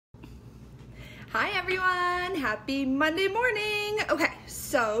Hi everyone, happy Monday morning. Okay,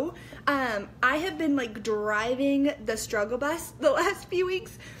 so I have been like driving the struggle bus the last few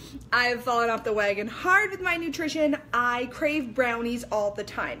weeks. I've fallen off the wagon hard with my nutrition. I crave brownies all the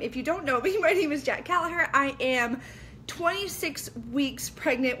time. If you don't know me, my name is jac.kalaher. I am 26 weeks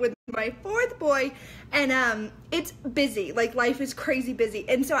pregnant with my fourth boy, and it's busy. Like, life is crazy busy.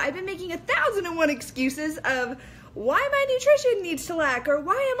 And so I've been making 1,001 excuses of why my nutrition needs to lack, or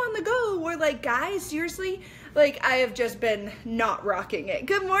why I'm on the go, or like, guys, seriously, like, I have just been not rocking it.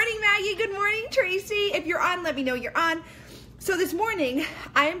 Good morning, Maggie. Good morning, Tracy. If you're on, let me know you're on. So this morning,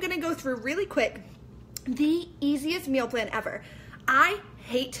 I am gonna go through really quick the easiest meal plan ever. I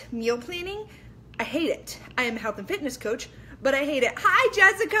hate meal planning. I hate it. I am a health and fitness coach, but I hate it. Hi,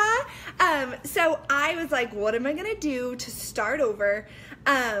 Jessica. So I was like, what am I gonna do to start over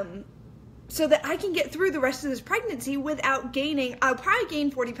so that I can get through the rest of this pregnancy without gaining? I'll probably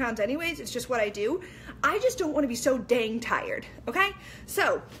gain 40 pounds anyways. It's just what I do. I just don't want to be so dang tired, okay?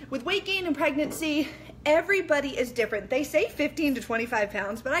 So with weight gain and pregnancy, everybody is different. They say 15 to 25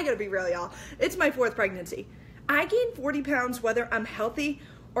 pounds, but I gotta be real, y'all. It's my fourth pregnancy. I gain 40 pounds whether I'm healthy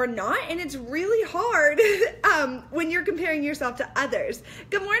or not, and it's really hard when you're comparing yourself to others.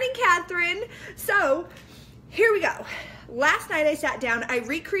 Good morning, Catherine. So here we go. Last night I sat down, I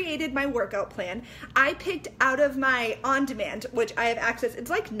recreated my workout plan. I picked out of my on-demand, which I have access. It's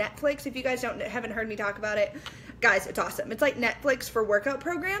like Netflix. If you guys haven't heard me talk about it, guys, it's awesome. It's like Netflix for workout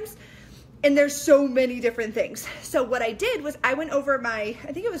programs, and there's so many different things. So what I did was I went over I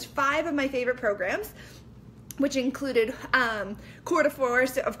think it was 5 of my favorite programs, which included core to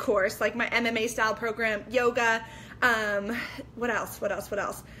force, of course, like my MMA style program, yoga, what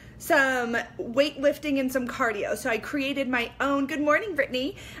else? Some weightlifting and some cardio. So I created my own, good morning,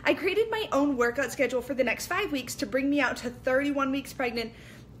 Brittany. I created my own workout schedule for the next 5 weeks to bring me out to 31 weeks pregnant.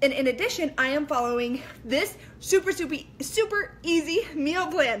 And in addition, I am following this super easy meal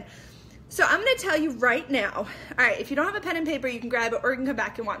plan. So I'm gonna tell you right now, all right, if you don't have a pen and paper, you can grab it or you can come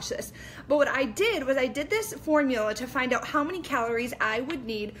back and watch this. But what I did was I did this formula to find out how many calories I would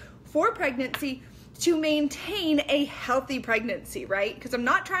need for pregnancy to maintain a healthy pregnancy, right? Because I'm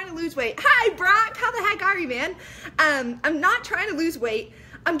not trying to lose weight. Hi, Brock, how the heck are you, man? I'm not trying to lose weight.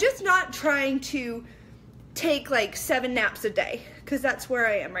 I'm just not trying to take like 7 naps a day, because that's where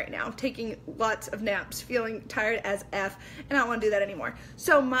I am right now, taking lots of naps, feeling tired as F, and I don't want to do that anymore.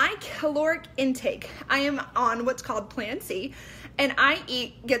 So my caloric intake, I am on what's called Plan C, and I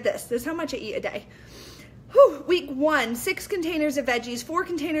eat, get this is how much I eat a day. Week 1, 6 containers of veggies, 4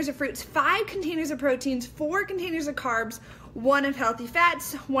 containers of fruits, 5 containers of proteins, 4 containers of carbs, 1 of healthy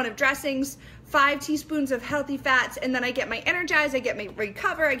fats, 1 of dressings, 5 teaspoons of healthy fats, and then I get my Energize, I get my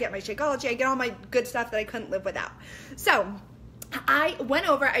Recover, I get my Shakeology, I get all my good stuff that I couldn't live without. So I went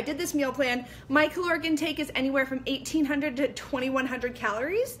over, I did this meal plan. My caloric intake is anywhere from 1,800 to 2,100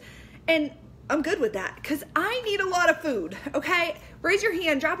 calories, and I'm good with that because I need a lot of food, okay? Raise your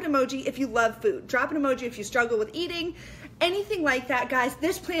hand, drop an emoji if you love food. Drop an emoji if you struggle with eating, anything like that, guys.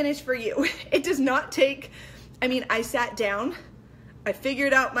 This plan is for you. It does not take, I mean, I sat down, I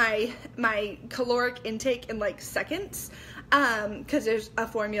figured out my caloric intake in like seconds, because there's a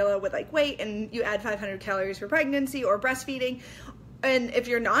formula with like weight, and you add 500 calories for pregnancy or breastfeeding. And if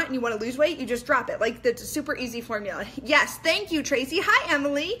you're not and you want to lose weight, you just drop it. Like, that's a super easy formula. Yes, thank you, Tracy. Hi,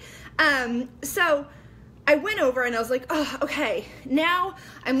 Emily. So I went over and I was like, oh, okay. Now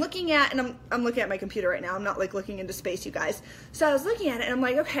I'm looking at, and I'm looking at my computer right now. I'm not like looking into space, you guys. So I was looking at it and I'm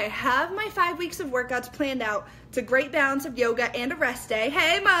like, okay, I have my 5 weeks of workouts planned out. It's a great balance of yoga and a rest day.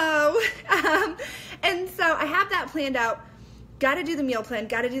 Hey, Mo. And so I have that planned out. Got to do the meal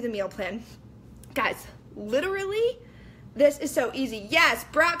plan. Guys, literally, this is so easy. Yes,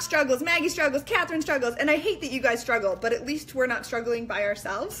 Brock struggles, Maggie struggles, Catherine struggles, and I hate that you guys struggle, but at least we're not struggling by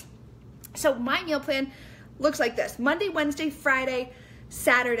ourselves. So my meal plan looks like this. Monday, Wednesday, Friday,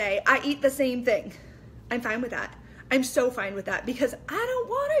 Saturday, I eat the same thing. I'm fine with that. I'm so fine with that because I don't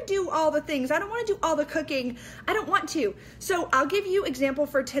want to do all the things. I don't want to do all the cooking. I don't want to. So I'll give you example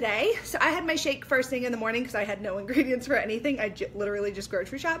for today. So I had my shake first thing in the morning because I had no ingredients for anything. I literally just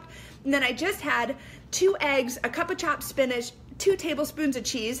grocery shopped. And then I just had 2 eggs, a cup of chopped spinach, 2 tablespoons of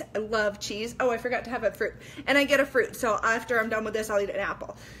cheese. I love cheese. Oh, I forgot to have a fruit. And I get a fruit. So after I'm done with this, I'll eat an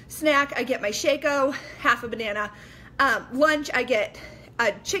apple. Snack, I get my Shaco, half a banana. Lunch, I get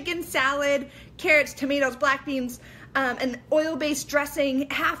a chicken salad, carrots, tomatoes, black beans, an oil-based dressing,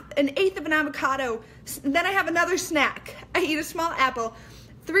 an eighth of an avocado. Then I have another snack. I eat a small apple,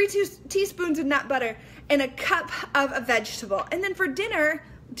 3 teaspoons of nut butter, and a cup of a vegetable. And then for dinner,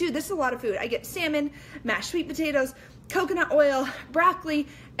 dude, this is a lot of food. I get salmon, mashed sweet potatoes, coconut oil, broccoli,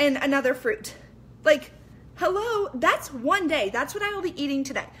 and another fruit. Like, hello, that's one day. That's what I will be eating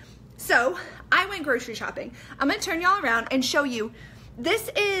today. So I went grocery shopping. I'm gonna turn y'all around and show you.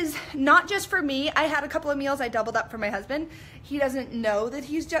 This is not just for me. I had a couple of meals I doubled up for my husband. He doesn't know that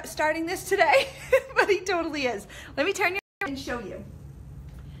he's just starting this today, but he totally is. Let me turn you around and show you.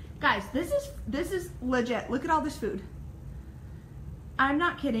 Guys, this is legit. Look at all this food. I'm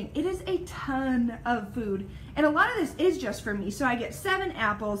not kidding. It is a ton of food. And a lot of this is just for me. So I get 7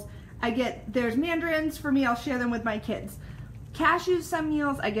 apples. There's mandarins for me. I'll share them with my kids. Cashews, some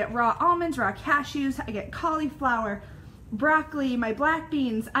meals. I get raw almonds, raw cashews. I get cauliflower, broccoli, my black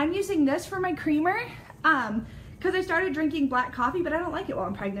beans. I'm using this for my creamer because I started drinking black coffee, but I don't like it while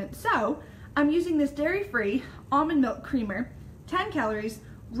I'm pregnant. So I'm using this dairy-free almond milk creamer, 10 calories,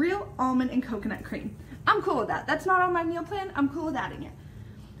 real almond and coconut cream. I'm cool with that. That's not on my meal plan. I'm cool with adding it.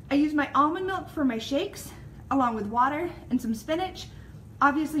 I use my almond milk for my shakes, along with water and some spinach.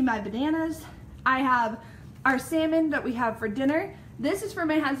 Obviously my bananas. I have our salmon that we have for dinner. This is for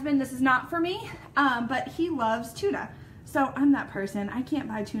my husband. This is not for me, but he loves tuna. So I'm that person. I can't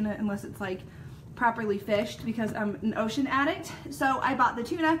buy tuna unless it's like properly fished because I'm an ocean addict. So I bought the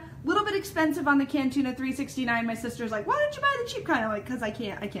tuna, a little bit expensive on the canned tuna, $3.69. My sister's like, why don't you buy the cheap kind? I'm like, because I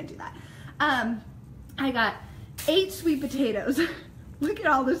can't do that. I got 8 sweet potatoes. Look at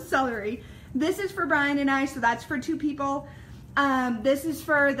all this celery. This is for Brian and I, so that's for 2 people. This is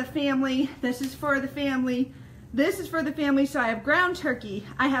for the family. This is for the family. This is for the family. So I have ground turkey.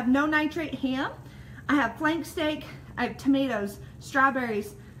 I have no nitrate ham. I have flank steak. I have tomatoes,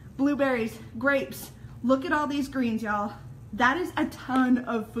 strawberries, blueberries, grapes. Look at all these greens, y'all. That is a ton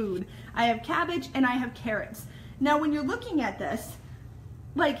of food. I have cabbage and I have carrots. Now, when you're looking at this,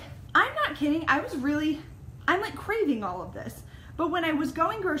 like, I'm not kidding. I'm like craving all of this. But when I was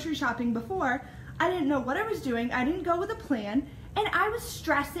going grocery shopping before, I didn't know what I was doing. I didn't go with a plan, and I was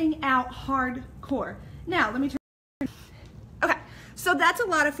stressing out hardcore. Now, let me turn. Okay, so that's a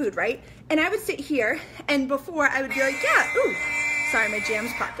lot of food, right? And I would sit here, and before I would be like, yeah, ooh, sorry, my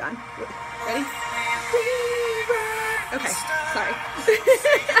jams popped on. Ready? Okay, sorry.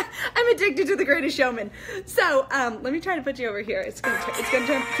 I'm addicted to The Greatest Showman. So, let me try to put you over here. It's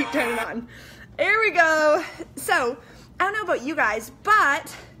gonna keep turning on. There we go. So, I don't know about you guys,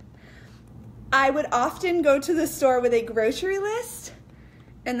 but I would often go to the store with a grocery list,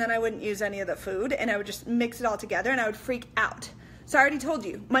 and then I wouldn't use any of the food, and I would just mix it all together, and I would freak out. So I already told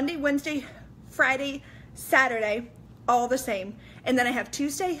you, Monday, Wednesday, Friday, Saturday, all the same. And then I have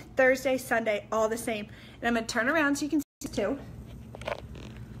Tuesday, Thursday, Sunday, all the same. And I'm gonna turn around so you can see this too.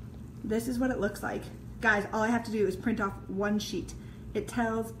 This is what it looks like. Guys, all I have to do is print off one sheet. It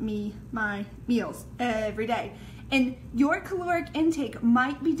tells me my meals every day. And your caloric intake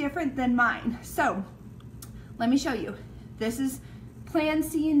might be different than mine. So let me show you. This is Plan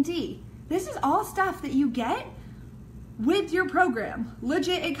C and D. This is all stuff that you get with your program.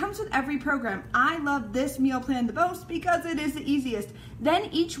 Legit, it comes with every program. I love this meal plan the most because it is the easiest. Then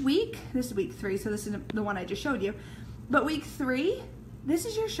each week, this is week 3, so this is the one I just showed you. But week 3, this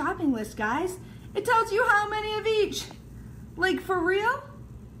is your shopping list, guys. It tells you how many of each. Like, for real?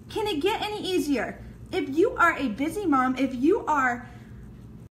 Can it get any easier? If you are a busy mom, if you are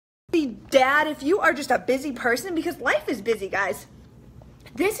a dad, if you are just a busy person, because life is busy, guys,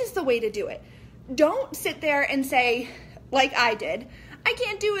 this is the way to do it. Don't sit there and say, like I did, I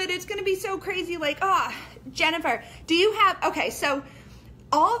can't do it, it's gonna be so crazy, like, oh, Jennifer, do you have, okay, so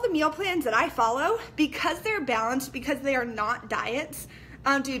all the meal plans that I follow, because they're balanced, because they are not diets,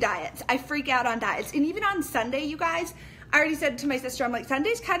 I don't do diets. I freak out on diets. And even on Sunday, you guys, I already said to my sister, I'm like,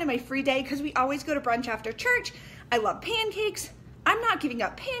 Sunday's kind of my free day because we always go to brunch after church. I love pancakes. I'm not giving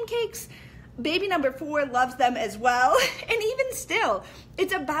up pancakes. Baby number 4 loves them as well. And even still,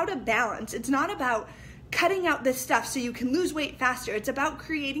 it's about a balance. It's not about cutting out this stuff so you can lose weight faster. It's about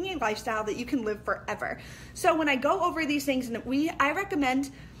creating a lifestyle that you can live forever. So when I go over these things, and I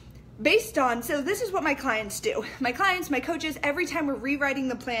recommend based on, so this is what my clients do. My clients, my coaches, every time we're rewriting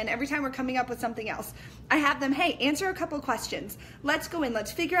the plan, every time we're coming up with something else, I have them, hey, answer a couple questions. Let's go in,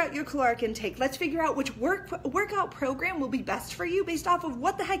 let's figure out your caloric intake. Let's figure out which workout program will be best for you based off of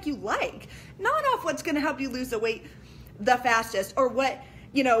what the heck you like. Not off what's gonna help you lose the weight the fastest or what,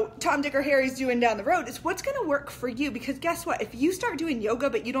 you know, Tom, Dick, or Harry's doing down the road. It's what's gonna work for you, because guess what? If you start doing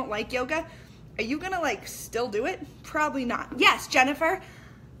yoga but you don't like yoga, are you gonna like still do it? Probably not. Yes, Jennifer,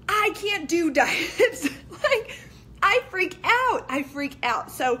 I can't do diets. Like, I freak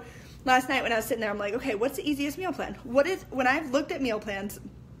out. So last night when I was sitting there, I'm like, okay, what's the easiest meal plan? When I've looked at meal plans,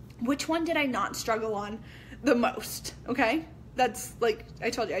 which one did I not struggle on the most? Okay, that's like, I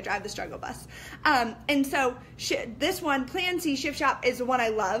told you, I drive the struggle bus. And so this one, Plan C Shift Shop, is the one I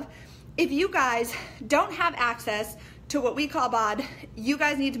love. if you guys don't have access to what we call BOD, you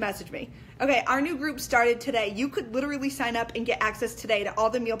guys need to message me. Okay, our new group started today. You could literally sign up and get access today to all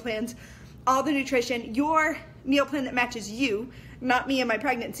the meal plans, all the nutrition, your meal plan that matches you, not me and my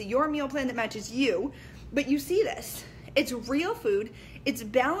pregnancy, your meal plan that matches you. But you see this, it's real food, it's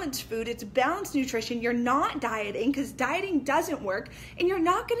balanced food, it's balanced nutrition. You're not dieting, because dieting doesn't work, and you're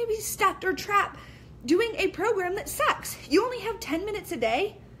not gonna be stuck or trapped doing a program that sucks. You only have 10 minutes a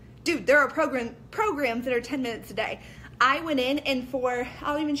day. Dude, there are programs that are 10 minutes a day. I went in and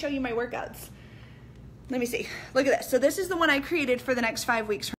I'll even show you my workouts. Let me see, look at this. So this is the one I created for the next 5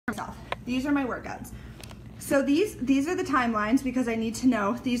 weeks for myself. These are my workouts. So these are the timelines, because I need to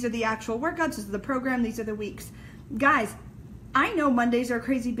know, these are the actual workouts, this is the program, these are the weeks. Guys, I know Mondays are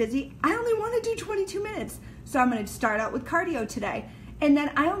crazy busy. I only want to do 22 minutes. So I'm going to start out with cardio today. And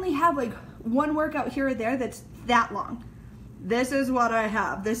then I only have like one workout here or there that's that long. This is what I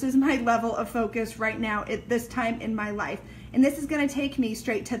have. This is my level of focus right now at this time in my life. And this is going to take me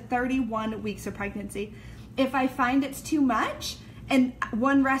straight to 31 weeks of pregnancy. If I find it's too much and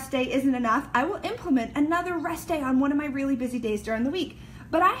one rest day isn't enough, I will implement another rest day on one of my really busy days during the week.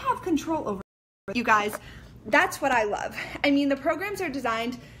 But I have control over it. You guys, that's what I love. I mean, the programs are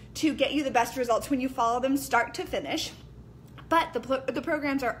designed to get you the best results when you follow them start to finish. But the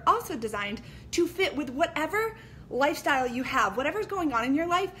programs are also designed to fit with whatever lifestyle you have, whatever's going on in your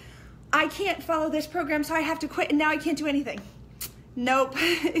life. I can't follow this program, so I have to quit, and now I can't do anything. Nope.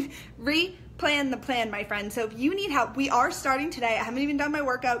 Replan the plan, my friend. So if you need help, we are starting today. I haven't even done my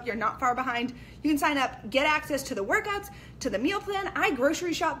workout. You're not far behind. You can sign up, get access to the workouts, to the meal plan. I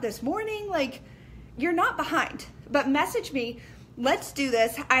grocery shopped this morning. Like, you're not behind. But message me. Let's do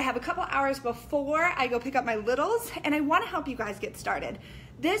this. I have a couple hours before I go pick up my littles, and I want to help you guys get started.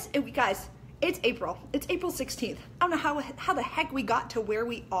 Guys, it's April. It's April 16th. I don't know how the heck we got to where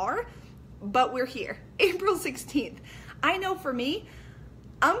we are, but we're here. April 16th. I know for me,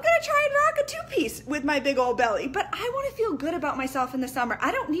 I'm going to try and rock a two-piece with my big old belly, but I want to feel good about myself in the summer.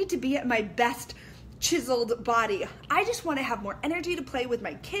 I don't need to be at my best chiseled body. I just want to have more energy to play with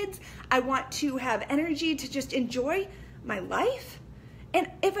my kids. I want to have energy to just enjoy my life. And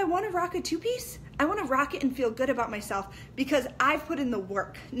if I want to rock a two-piece, I want to rock it and feel good about myself because I've put in the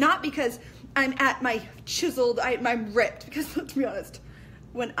work, not because I'm at my chiseled, I'm ripped. Because let's be honest,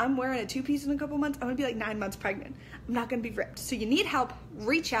 when I'm wearing a two-piece in a couple months, I'm gonna be like 9 months pregnant. I'm not gonna be ripped. So you need help,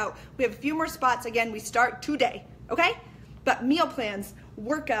 reach out. We have a few more spots. Again, we start today, okay? But meal plans,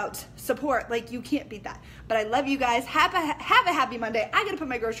 workouts, support, like you can't beat that. But I love you guys. Have a happy Monday. I gotta put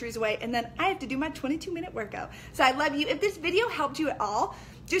my groceries away and then I have to do my 22-minute workout. So I love you. If this video helped you at all,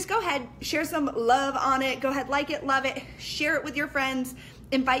 just go ahead, share some love on it. Go ahead, like it, love it, share it with your friends,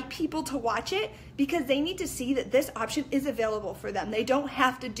 invite people to watch it because they need to see that this option is available for them. They don't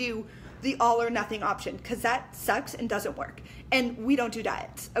have to do the all or nothing option because that sucks and doesn't work. And we don't do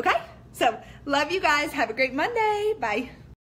diets, okay? So love you guys. Have a great Monday. Bye.